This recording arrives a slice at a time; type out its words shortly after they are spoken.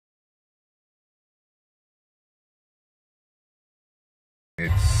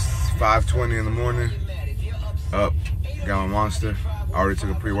5:20 in the morning. Up, got my Monster. Already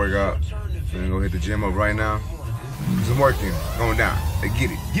took a pre-workout. Gonna go hit the gym up right now. Cause I'm working, going down. They get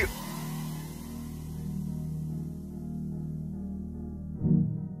it. Yeah.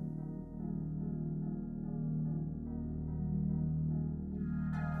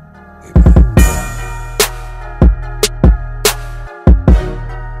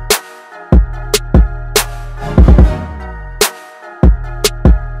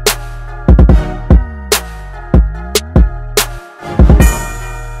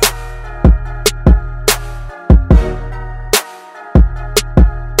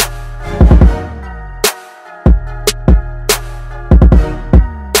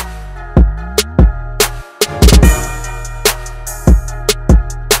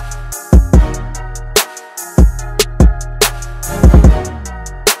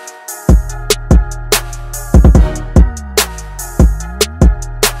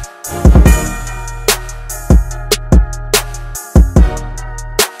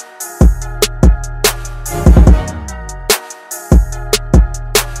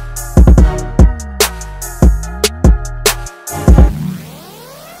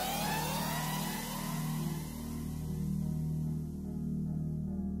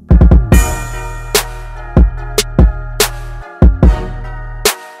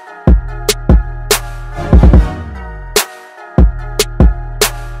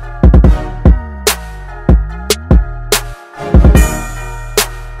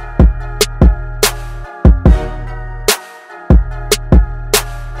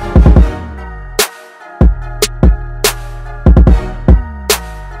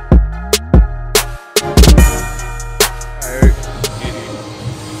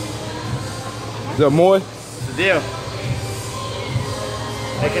 What's up, Moy? What's the deal?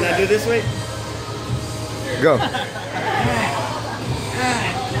 Hey, can I do this way? Go.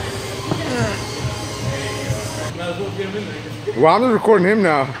 Well, I'm just recording him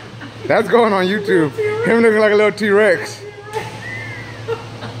now. That's going on YouTube. Him looking like a little T-Rex.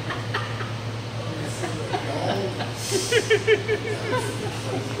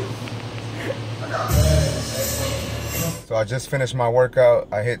 So I just finished my workout.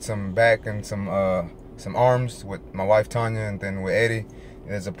 I hit some back and some arms with my wife Tanya, and then with Eddie.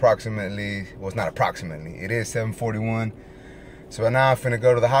 It is approximately, well, it's not approximately, it is 7:41. So now I'm finna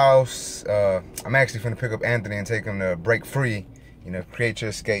go to the house. I'm actually finna pick up Anthony and take him to Break Free. You know, create your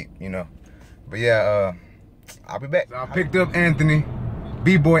escape, you know. But yeah, I'll be back. So I picked up Anthony,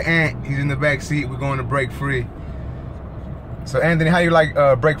 B-boy Ant. He's in the back seat. We're going to Break Free. So Anthony, how you like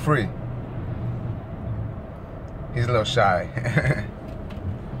Break Free? He's a little shy.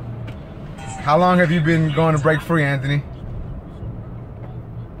 How long have you been going to Break Free, Anthony?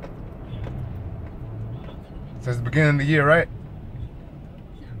 Since the beginning of the year, right?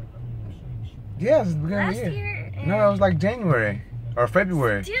 Yeah, since the beginning of the year. No, it was like January or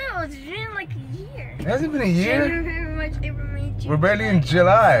February. Dude, it's been like a year. It hasn't been a year? January, March, April, May, June, We're barely in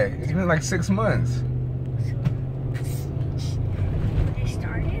July. It's been like 6 months. They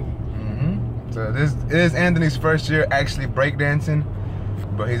started? So this is Anthony's first year actually breakdancing,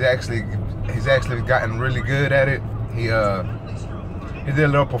 but he's actually gotten really good at it. He did a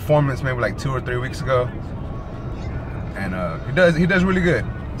little performance maybe like 2 or 3 weeks ago, and he does really good.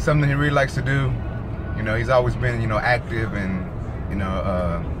 Something he really likes to do. You know, he's always been, you know, active and, you know,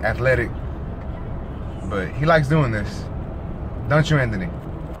 athletic, but he likes doing this. Don't you, Anthony?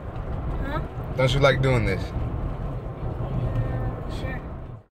 Huh? Don't you like doing this? Sure.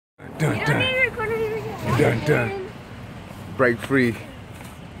 Dun, You don't dun. need to record it. Dun, dun. Break Free.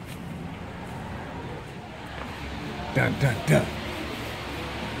 Dun, dun, dun.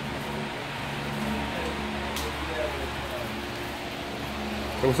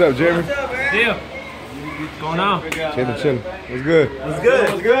 What's up, Jeremy? What's up, man? Deal. What's going on? Chillin'. What's good? What's good?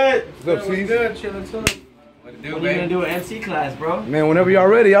 What's good? What's up, C's? Good, chilling, chilling. What are you gonna do an MC class, bro? Man, whenever y'all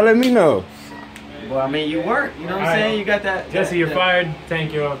ready, y'all let me know. Well, I mean, you work. You know what I'm saying? You got that. Jesse, you're fired.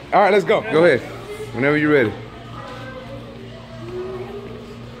 Tank, you're up. All right, let's go. Go ahead. Whenever you're ready.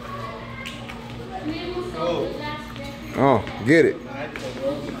 Oh, get it.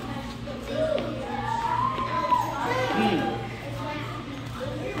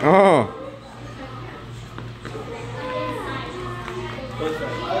 Oh.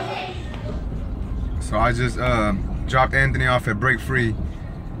 So I just dropped Anthony off at Break Free,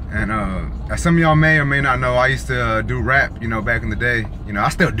 and as some of y'all may or may not know, I used to do rap, you know, back in the day. You know, I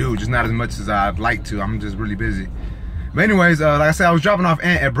still do, just not as much as I'd like to. I'm just really busy. But anyways, like I said, I was dropping off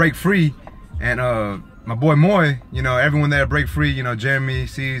Ant at Break Free, and my boy Moy, you know, everyone there at Break Free, you know, Jeremy,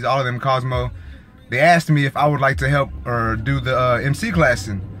 C's, all of them, Cosmo, they asked me if I would like to help or do the MC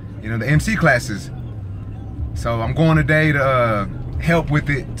classing. you know, the MC classes. So I'm going today to help with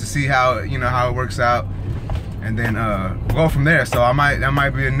it, to see how, you know, how it works out, and then go from there. So that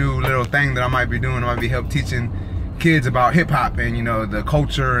might be a new little thing that I might be doing. I might be teaching kids about hip hop and, you know, the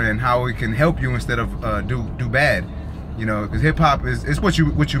culture and how it can help you instead of do bad. You know, because hip hop is what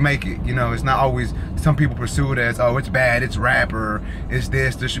you make it. You know, it's not always, some people pursue it as, oh, it's bad, it's rap, or it's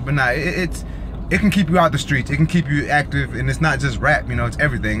this, but not. It can keep you out the streets. It can keep you active, and it's not just rap. You know, it's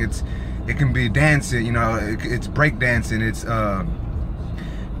everything. It can be dancing. You know, it's break dancing. It's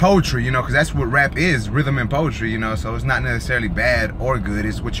poetry. You know, because that's what rap is, rhythm and poetry. You know, so it's not necessarily bad or good.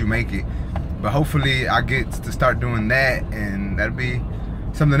 It's what you make it. But hopefully, I get to start doing that, and that'll be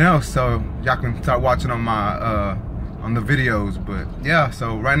something else. So y'all can start watching on my on the videos. But yeah,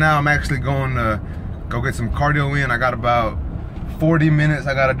 so right now I'm actually going to go get some cardio in. I got about 40 minutes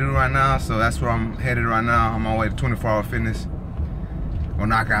I gotta do right now, so that's where I'm headed right now. on my way to 24-hour fitness. I'll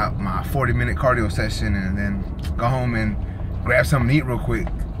knock out my 40-minute cardio session and then go home and grab something to eat real quick,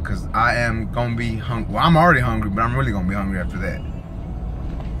 because I am gonna be hungry. Well, I'm already hungry, but I'm really gonna be hungry after that.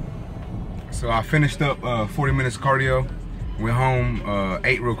 So I finished up 40 minutes cardio, went home,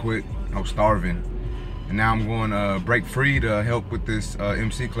 ate real quick. I was starving. And now I'm going break free to help with this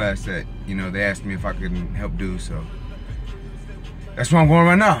MC class that, you know, they asked me if I could help do. So that's where I'm going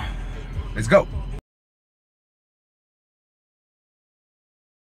right now. Let's go.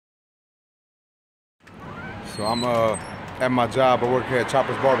 So I'm at my job. I work here at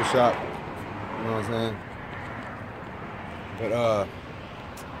Chopper's Barbershop. You know what I'm saying? But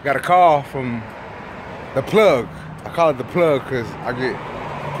got a call from the plug. I call it the plug because I get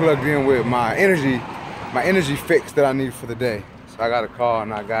plugged in with my energy fix that I need for the day. So I got a call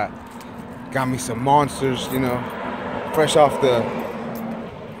and I got me some monsters, you know, fresh off the,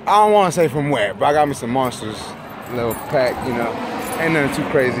 I don't want to say from where, but I got me some monsters, little pack, you know, ain't nothing too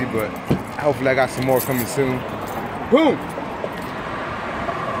crazy, but hopefully I got some more coming soon. Boom!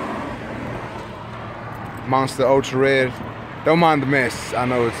 Monster Ultra Red. Don't mind the mess. I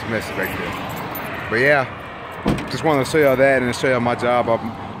know it's messy back there. But yeah, just wanted to show y'all that and show y'all my job.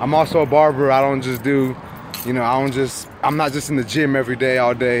 I'm also a barber. I don't just do, you know, I'm not just in the gym every day,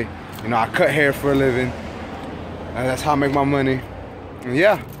 all day. You know, I cut hair for a living. And that's how I make my money. And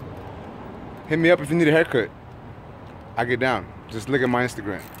yeah, hit me up if you need a haircut. I get down. Just look at my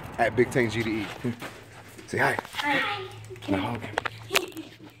Instagram, at Big Tank GDE. Say hi. Hi. Can I hug him?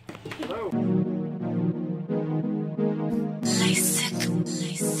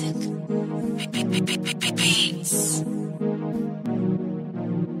 Beats.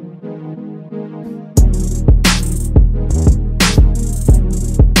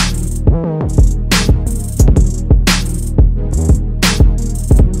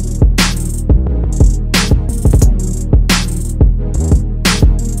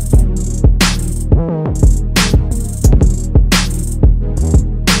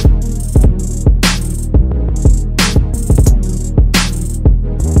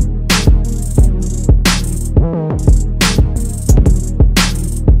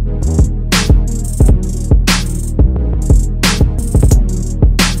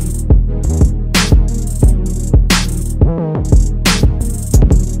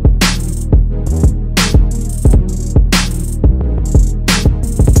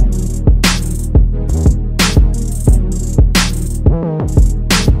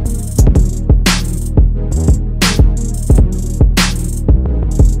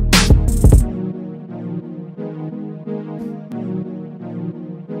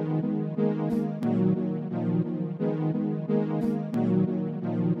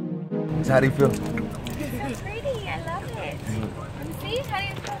 How do you feel? It's so pretty. I love it. See? How do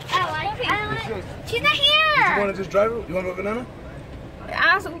you feel? I like it. She's not here. You want to just drive it? You want to go banana?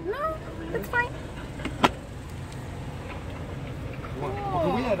 No, that's fine.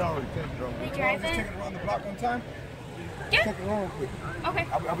 Well, we had already test drove. We drive Just it? take it around the block on time. Yeah. Take it around real quick. Okay.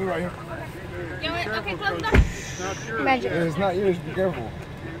 I'll be right here. You know what? Okay, close the door. Imagine. It's not yours. Be careful.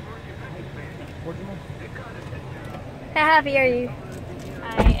 What do you mean? How happy are you?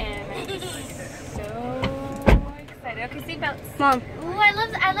 I am so excited. Okay, seatbelts. Mom, Ooh, I love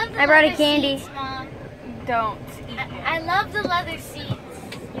the I brought a leather candy. seats, Mom. Don't eat I love the leather seats.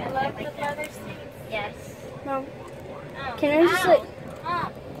 You love the leather seats? Yes. Mom, Oh. can I just Ow. like...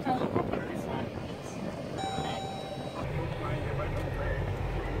 Mom.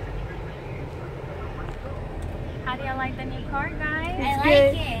 How do you like the new car, guys? I like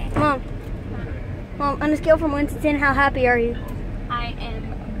good. it. Mom, on a scale from 1 to 10, how happy are you? I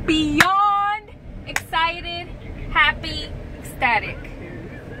am beyond excited, happy, ecstatic.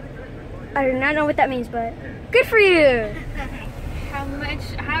 I do not know what that means, but good for you. How am I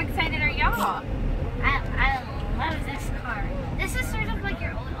How excited are y'all? I love this car. This is sort of like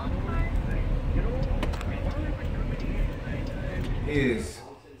your old car. It is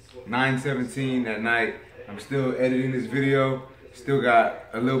 9:17 at night. I'm still editing this video. Still got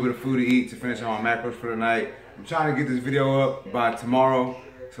a little bit of food to eat to finish on my macros for the night. I'm trying to get this video up by tomorrow.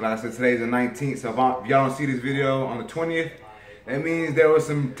 So like I said, today's the 19th. So if y'all don't see this video on the 20th, that means there was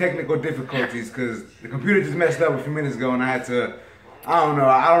some technical difficulties because the computer just messed up a few minutes ago and I had to, I don't know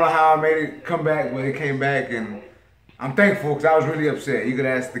how I made it come back, but it came back and I'm thankful because I was really upset. You could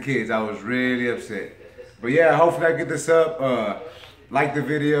ask the kids, I was really upset. But yeah, hopefully I get this up. Like the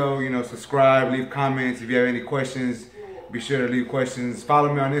video, you know, subscribe, leave comments. If you have any questions, be sure to leave questions.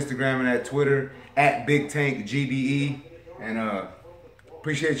 Follow me on Instagram and at Twitter, @BigTankGDE. And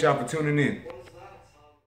appreciate y'all for tuning in.